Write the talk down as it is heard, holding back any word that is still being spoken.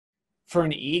for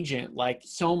an agent, like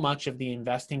so much of the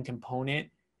investing component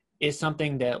is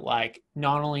something that like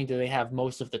not only do they have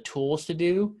most of the tools to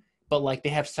do, but like they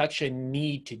have such a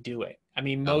need to do it. I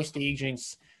mean, Yeah. most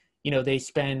agents, they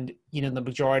spend, the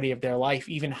majority of their life,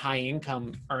 even high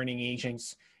income earning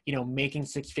agents, making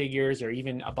six figures or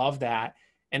even above that.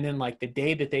 And then like the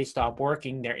day that they stop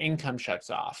working, their income shuts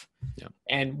off. Yeah.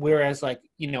 And whereas like,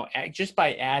 just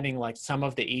by adding like some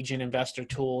of the agent investor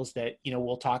tools that,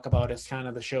 we'll talk about as kind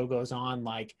of the show goes on,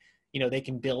 like, they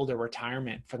can build a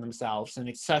retirement for themselves. And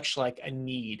it's such like a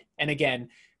need. And again,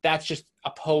 that's just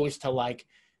opposed to like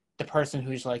the person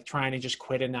who's like trying to just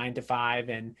quit a 9 to 5.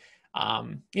 And,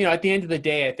 at the end of the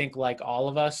day, I think like all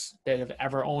of us that have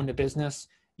ever owned a business,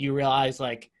 you realize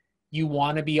like you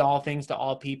want to be all things to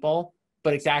all people,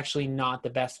 but it's actually not the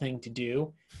best thing to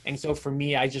do. And so for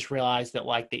me, I just realized that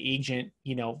like the agent,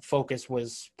 focus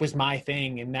was my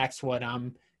thing. And that's what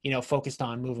I'm, focused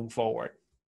on moving forward.